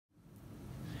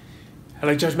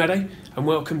Hello, Judge Meadow, and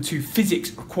welcome to Physics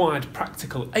Required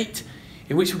Practical 8,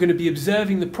 in which we're going to be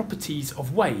observing the properties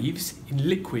of waves in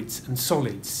liquids and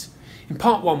solids. In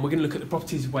part 1, we're going to look at the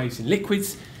properties of waves in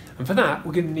liquids, and for that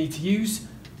we're going to need to use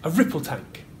a ripple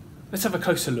tank. Let's have a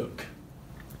closer look.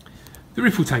 The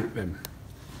ripple tank then.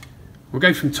 We'll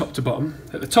go from top to bottom.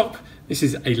 At the top, this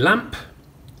is a lamp.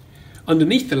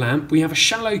 Underneath the lamp, we have a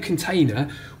shallow container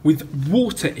with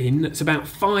water in that's about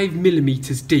 5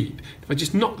 millimeters deep. If I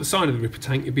just knock the side of the ripple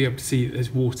tank, you'll be able to see that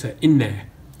there's water in there.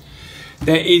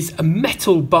 There is a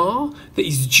metal bar that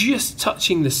is just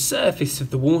touching the surface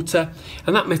of the water,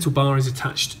 and that metal bar is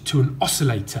attached to an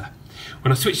oscillator.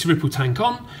 When I switch the ripple tank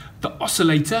on, the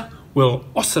oscillator will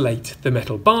oscillate the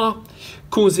metal bar,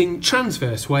 causing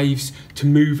transverse waves to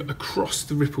move across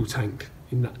the ripple tank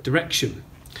in that direction.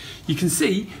 You can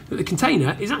see that the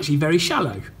container is actually very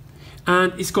shallow,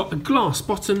 and it's got a glass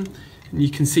bottom, and you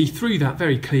can see through that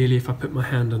very clearly if I put my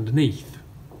hand underneath.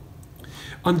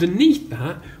 Underneath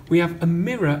that, we have a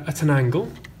mirror at an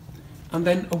angle and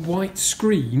then a white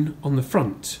screen on the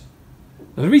front.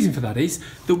 Now, the reason for that is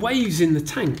the waves in the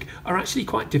tank are actually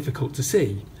quite difficult to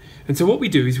see, and so what we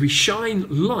do is we shine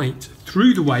light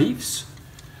through the waves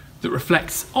that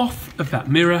reflects off of that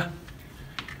mirror,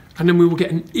 and then we will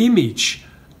get an image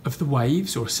of the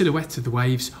waves, or a silhouette of the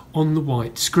waves, on the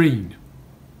white screen.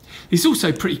 It's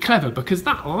also pretty clever because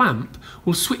that lamp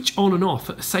will switch on and off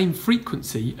at the same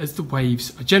frequency as the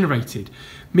waves are generated,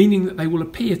 meaning that they will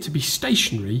appear to be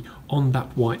stationary on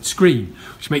that white screen,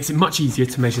 which makes it much easier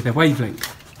to measure their wavelength.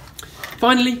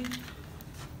 Finally,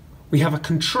 we have a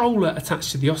controller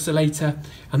attached to the oscillator,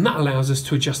 and that allows us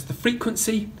to adjust the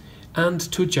frequency and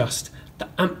to adjust the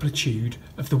amplitude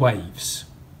of the waves.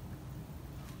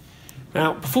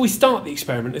 Now, before we start the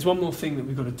experiment, there's one more thing that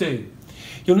we've got to do.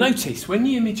 You'll notice when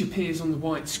the image appears on the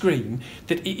white screen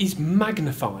that it is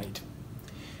magnified.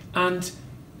 And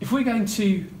if we're going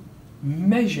to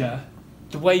measure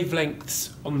the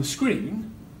wavelengths on the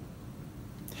screen,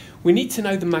 we need to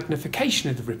know the magnification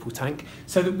of the ripple tank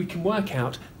so that we can work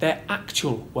out their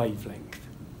actual wavelength.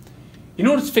 In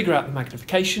order to figure out the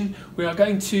magnification, we are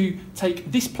going to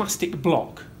take this plastic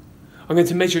block. I'm going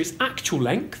to measure its actual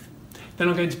length. Then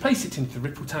I'm going to place it into the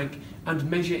ripple tank and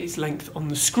measure its length on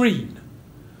the screen.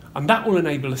 And that will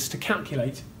enable us to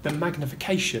calculate the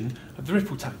magnification of the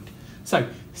ripple tank. So,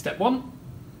 step 1,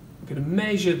 we're going to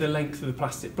measure the length of the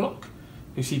plastic block.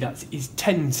 You'll see that is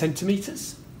 10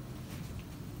 centimetres.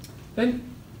 Then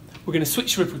we're going to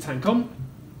switch the ripple tank on.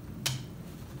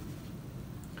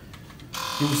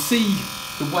 You will see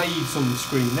the waves on the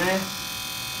screen there.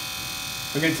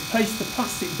 We're going to place the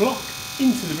plastic block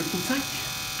into the ripple tank.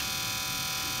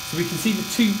 So we can see the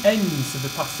two ends of the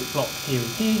plastic block here and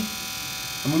here,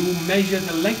 and we will measure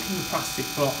the length of the plastic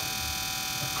block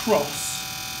across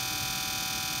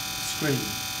the screen.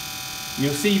 And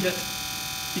you'll see that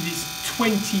it is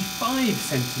 25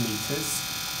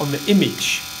 centimetres on the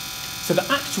image. So the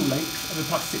actual length of the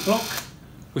plastic block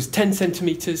was 10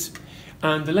 centimetres,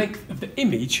 and the length of the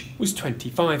image was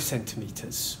 25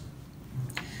 centimetres.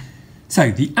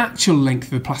 So the actual length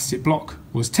of the plastic block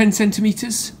was 10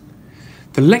 centimetres.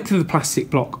 The length of the plastic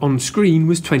block on screen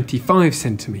was 25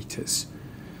 centimetres.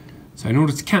 So in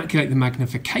order to calculate the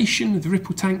magnification of the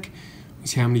ripple tank, we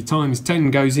see how many times 10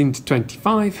 goes into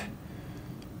 25.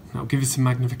 That will give us a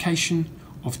magnification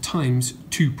of times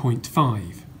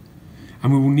 2.5.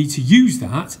 And we will need to use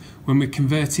that when we're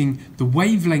converting the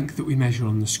wavelength that we measure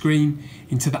on the screen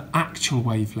into the actual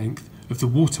wavelength of the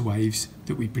water waves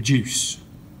that we produce.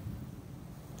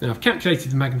 Now, I've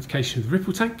calculated the magnification of the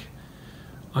ripple tank.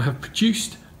 I have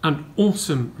produced an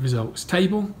awesome results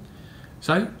table,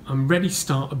 so I'm ready to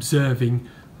start observing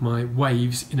my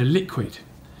waves in a liquid.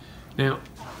 Now,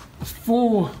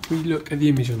 before we look at the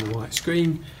image on the white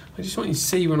screen, I just want you to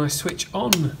see when I switch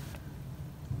on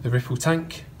the ripple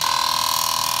tank,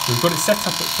 we've got it set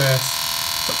up at first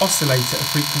to oscillate at a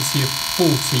frequency of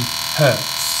 40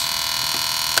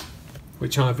 Hertz,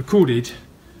 which I've recorded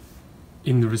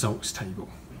in the results table.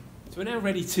 So we're now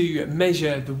ready to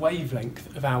measure the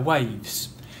wavelength of our waves.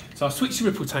 So I'll switch the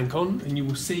ripple tank on and you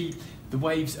will see the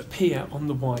waves appear on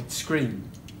the white screen.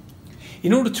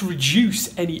 In order to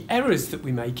reduce any errors that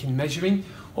we make in measuring,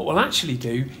 what we'll actually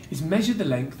do is measure the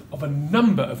length of a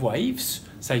number of waves,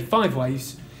 say 5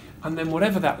 waves, and then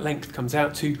whatever that length comes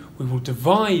out to, we will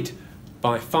divide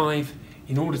by 5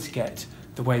 in order to get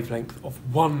the wavelength of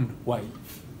one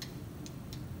wave.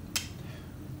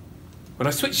 When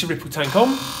I switch the ripple tank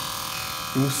on,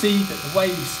 you will see that the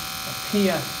waves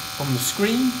appear on the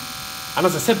screen, and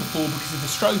as I said before, because of the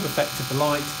strobe effect of the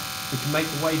light, we can make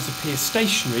the waves appear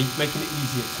stationary, making it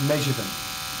easier to measure them.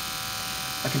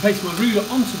 I can place my ruler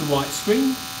onto the white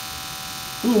screen.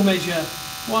 We will measure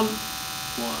 1, 2,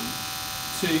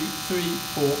 3,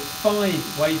 4, 5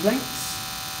 wavelengths.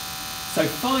 So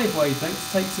 5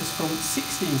 wavelengths takes us from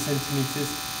 16 centimetres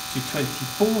to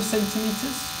 24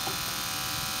 centimetres.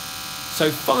 So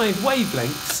 5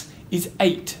 wavelengths is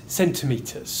 8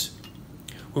 centimetres.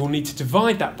 We will need to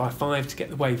divide that by 5 to get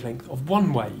the wavelength of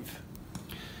one wave.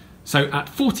 So at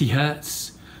 40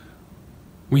 Hz,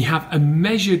 we have a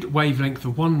measured wavelength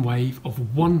of one wave of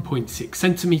 1.6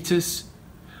 centimetres.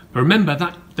 But remember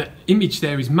that the image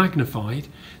there is magnified,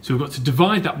 so we've got to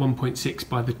divide that 1.6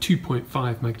 by the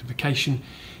 2.5 magnification,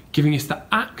 giving us the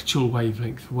actual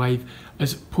wavelength of wave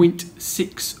as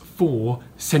 0.64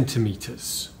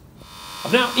 centimetres.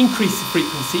 I've now increased the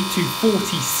frequency to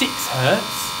 46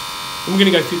 Hz, and we're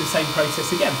going to go through the same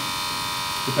process again.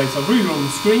 We place our ruler on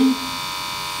the screen,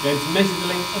 we're going to measure the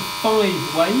length of 5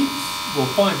 waves, or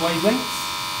 5 wavelengths.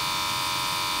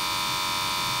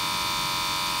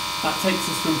 That takes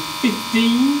us from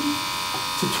 15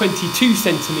 to 22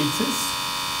 centimetres.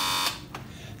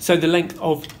 So the length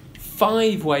of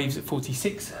 5 waves at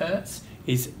 46 Hz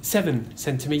is 7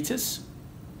 centimetres.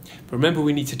 But remember,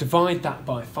 we need to divide that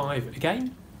by 5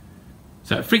 again.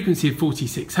 So at a frequency of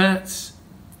 46 Hz,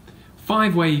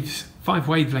 5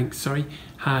 wavelengths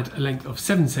had a length of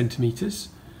 7 centimetres.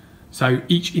 So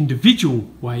each individual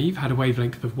wave had a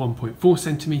wavelength of 1.4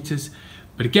 centimetres,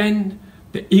 but again,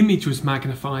 the image was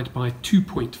magnified by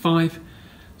 2.5.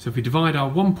 So if we divide our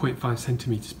 1.5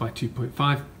 centimetres by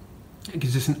 2.5, it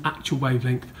gives us an actual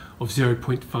wavelength of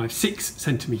 0.56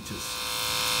 centimetres.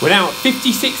 We're now at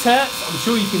 56 Hz. I'm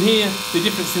sure you can hear the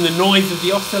difference in the noise of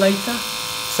the oscillator.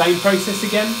 Same process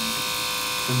again.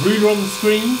 The ruler on the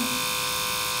screen.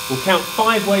 We'll count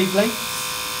 5 wavelengths.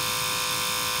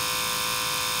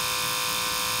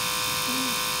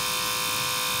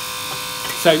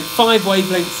 So 5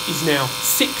 wavelengths is now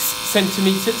 6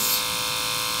 centimetres.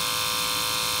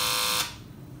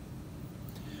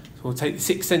 So we'll take the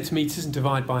 6 centimetres and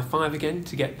divide by 5 again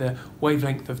to get the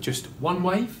wavelength of just one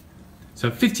wave. So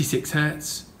 56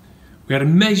 Hz. We had a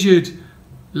measured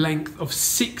length of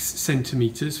 6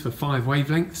 centimetres for 5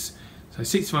 wavelengths. So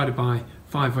 6 divided by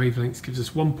 5 wavelengths gives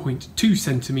us 1.2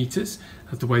 centimetres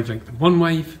as the wavelength of one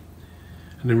wave.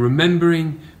 And then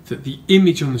remembering that the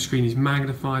image on the screen is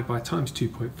magnified by times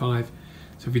 2.5.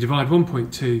 So if we divide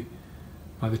 1.2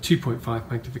 by the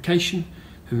 2.5 magnification,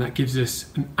 then that gives us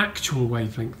an actual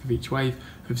wavelength of each wave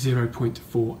of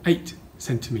 0.48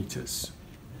 centimetres.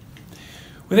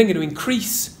 We're then going to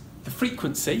increase the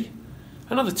frequency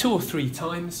another 2 or 3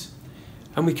 times,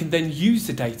 and we can then use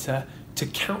the data to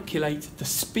calculate the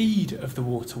speed of the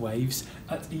water waves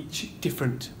at each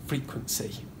different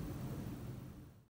frequency.